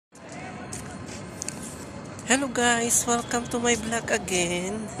Hello guys, welcome to my vlog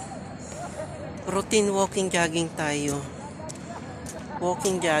again. Routine walking jogging tayo.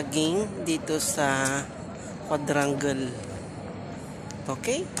 Walking jogging dito sa quadrangle.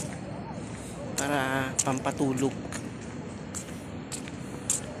 Okay? Para pampatulog.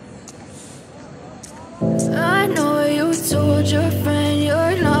 I know you told your friend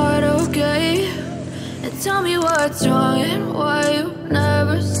you're not okay, and tell me what's wrong and why you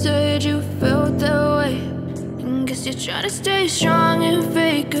never said you felt that way. Guess you're trying to stay strong and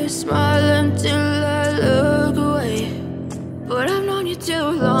fake a smile until I look away. But I've known you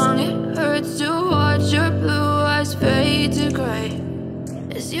too long, it hurts to watch your blue eyes fade to gray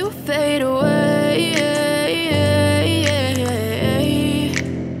as you fade away,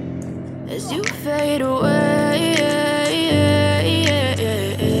 as you fade away.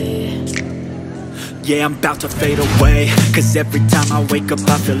 Yeah, I'm about to fade away, cause every time I wake up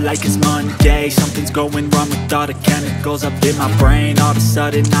I feel like it's Monday. Something's going wrong with all the chemicals up in my brain. All of a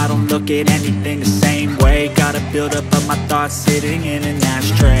sudden I don't look at anything the same way. Gotta build up of my thoughts sitting in an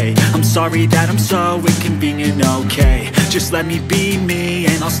ashtray. I'm sorry that I'm so inconvenient, okay. Just let me be me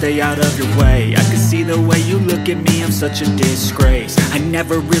and I'll stay out of your way. I can see the way you look at me, I'm such a disgrace. I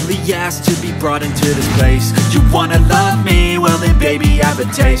never really asked to be brought into this place. You wanna love me? Well then baby I have a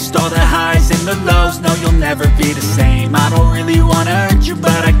taste. All the highs and the lows, no you'll never be the same. I don't really wanna hurt you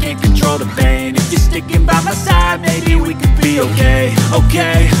but I can't control the pain. If you're sticking by my side maybe we could be okay.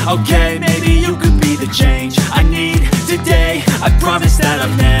 Okay, maybe you could be the change I need today. I promise that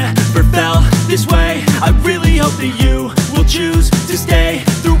I've never felt this way. I really hope that you will choose to stay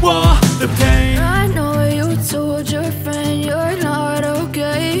through all the pain. I know you told your friend you're not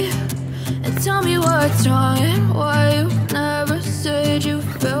okay, and tell me what's wrong and why you never said you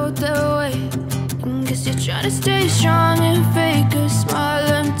felt that way. Guess you're trying to stay strong and fake a smile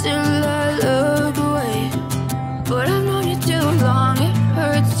until I look away. But I've known you too long, it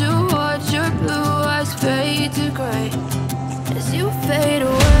hurts to watch your blue eyes fade to gray as you fade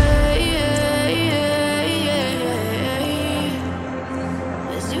away,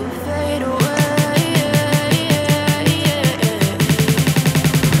 as you fade away,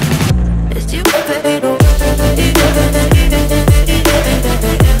 as you fade away.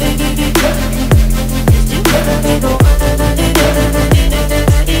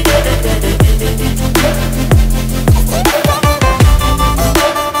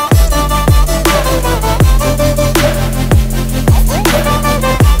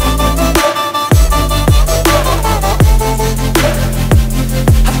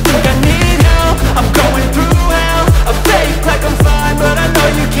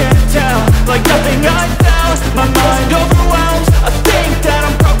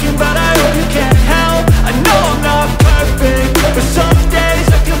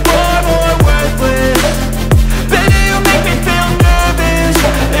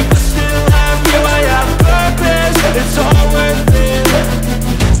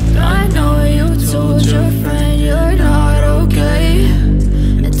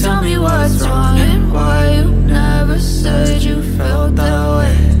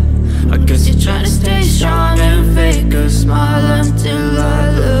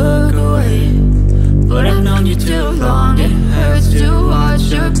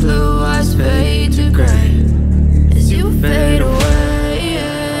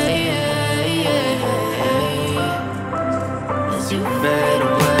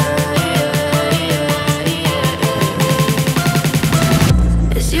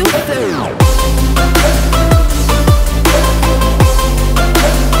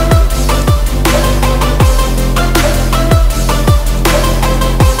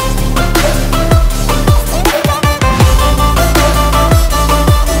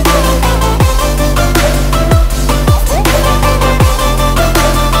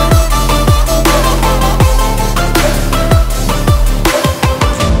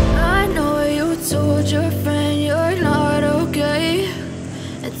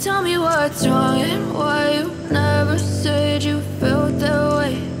 Tell me what's wrong and why you never said you felt that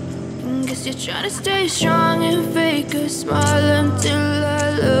way. Guess you're trying to stay strong and fake a smile until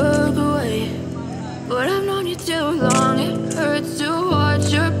I look away. But I've known you too long, it hurts to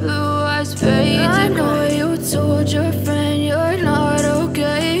watch your blue eyes fade. I know you told your friend you're not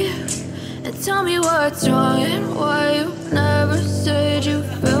okay, and tell me what's wrong and why you never said you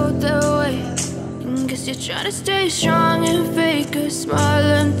felt that way. Guess you're trying to stay strong and fake a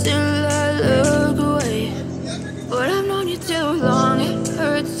smile until I look away. But I've known you too long, it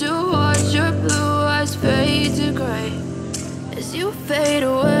hurts to watch your blue eyes fade to gray as you fade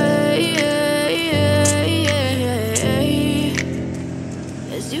away,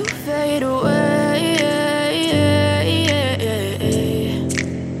 as you fade away.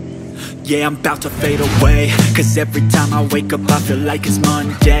 Yeah, I'm about to fade away, cause every time I wake up I feel like it's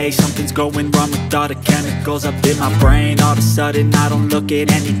Monday. Something's going wrong with all the chemicals up in my brain. All of a sudden I don't look at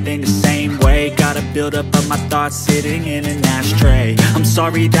anything the same way. Gotta build up of my thoughts sitting in an ashtray. I'm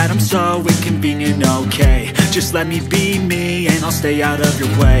sorry that I'm so inconvenient, okay. Just let me be me and I'll stay out of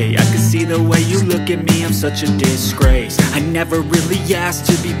your way. I can see the way you look at me, I'm such a disgrace. I never really asked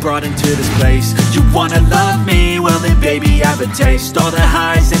to be brought into this place. You wanna love me? Well then baby, have a taste. All the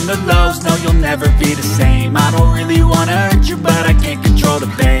highs and the lows, no you'll never be the same. I don't really wanna hurt you, but I can't control the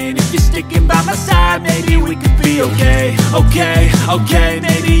pain. If you're sticking by my side, maybe we could be okay. Okay,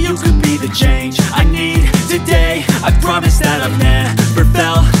 maybe you could be the change I need today. I promise that I've never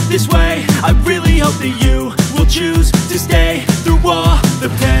felt this way. I really hope that you will choose to stay through all the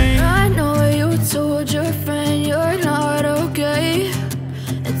pain. I know you told your friend you're not okay,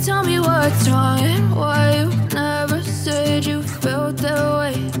 and tell me what's wrong and why you never said you felt that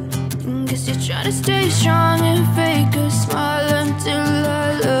way. Guess you're trying to stay strong and fake a smile until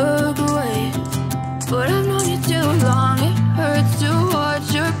I look away. But I've known you too long, it hurts to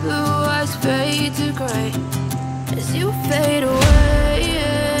watch your blue eyes fade to gray as you fade away.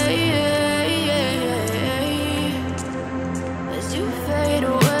 As you fade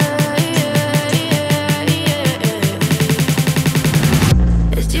away.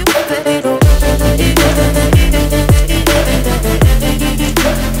 As you fade away.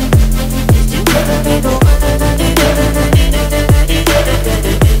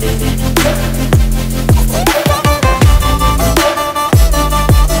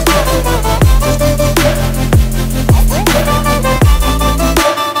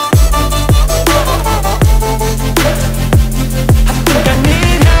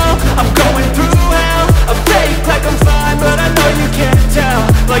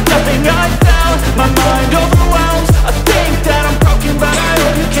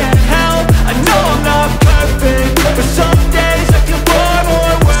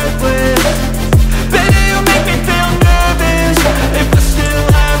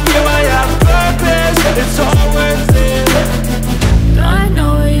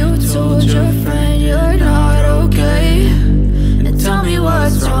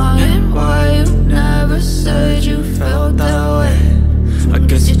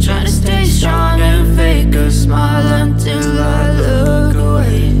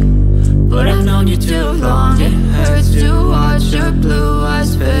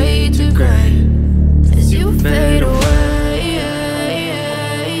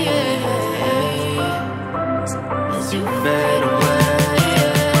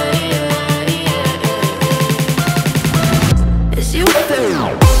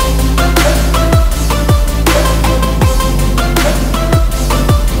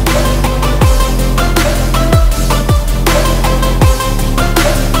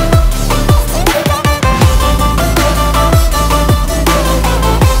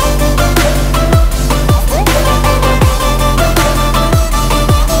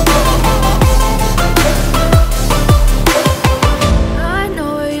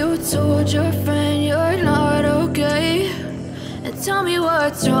 Tell me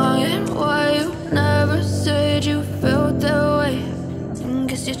what's wrong and why you never said you felt that way.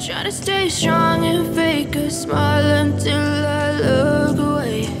 Guess you're trying to stay strong and fake a smile until I look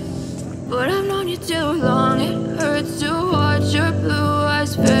away. But I've known you too long, it hurts to watch your blue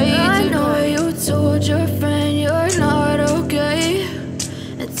eyes fade. I know you told your friend you're not okay,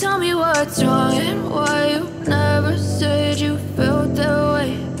 and tell me what's wrong and why you never said you felt that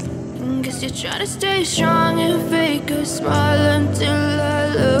way. Guess you're trying to stay strong and fake a smile until I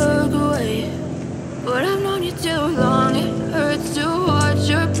look away. But I've known you too long, it hurts to watch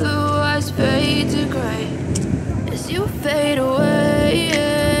your blue eyes fade to gray as you fade away.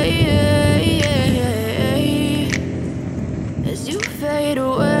 As you fade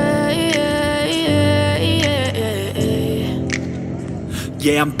away.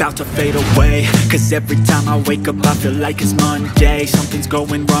 Yeah, I'm about to fade away, cause every time I wake up I feel like it's Monday. Something's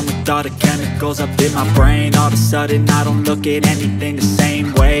going wrong with all the chemicals up in my brain. All of a sudden I don't look at anything the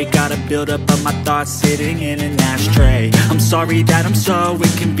same way. Gotta build up of my thoughts sitting in an ashtray. I'm sorry that I'm so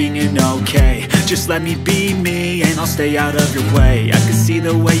inconvenient, okay. Just let me be me and I'll stay out of your way. I can see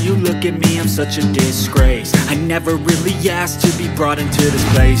the way you look at me, I'm such a disgrace. I never really asked to be brought into this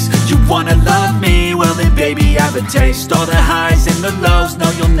place. You wanna love me? Well then baby, have a taste. All the highs and the lows, no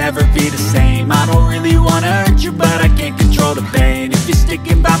you'll never be the same. I don't really wanna hurt you, but I can't control the pain. If you're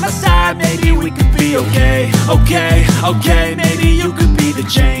sticking by my side, maybe we could be okay. Okay, maybe you could be the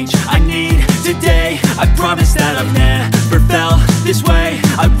change I need today. I promise that I've never felt this way.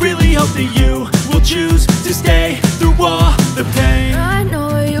 I really hope that you will choose to stay through all the pain. I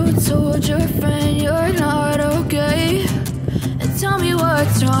know you told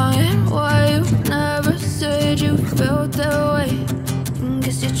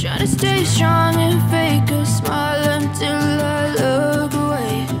trying to stay strong and fake a smile until I look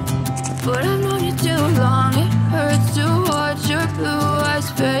away. But I've known you too long, it hurts to watch your blue eyes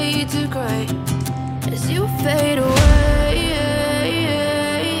fade to gray as you fade away.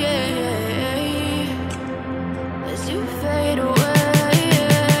 As you fade away.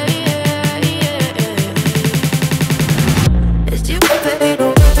 As you fade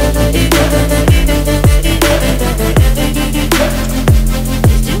away.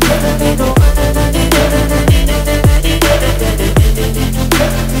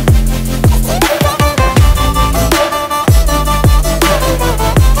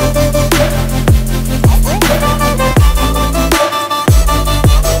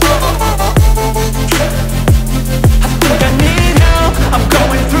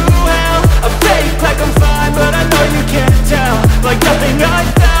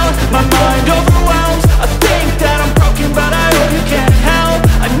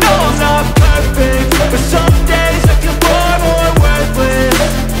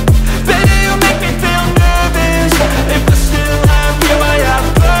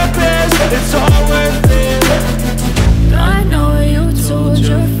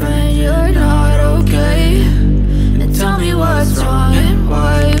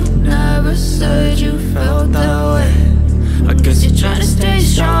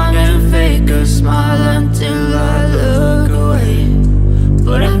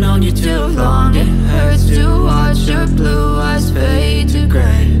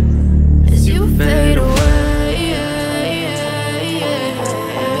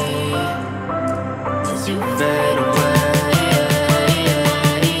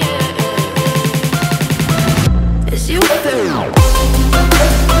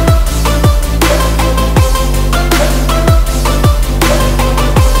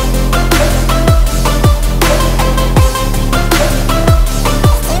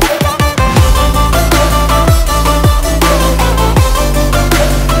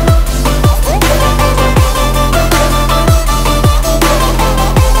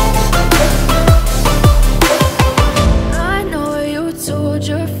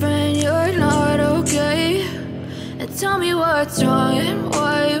 Tell me what's wrong and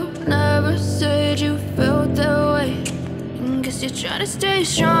why you never said you felt that way. Guess you're trying to stay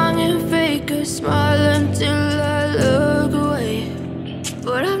strong and fake a smile until I look away.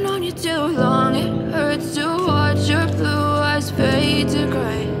 But I've known you too long, it hurts to watch your blue eyes fade to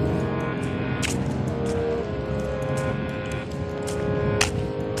gray.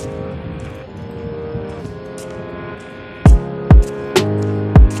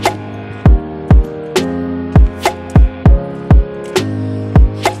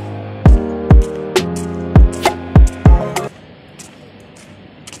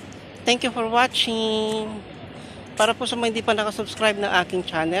 Thank you for watching. Para po sa mga hindi pa nakasubscribe ng aking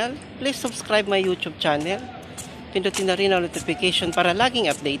channel, please subscribe my YouTube channel. Pindutin na rin ang notification para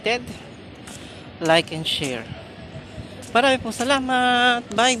laging updated. Like and share. Marami pong salamat.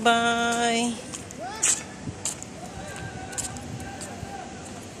 Bye-bye.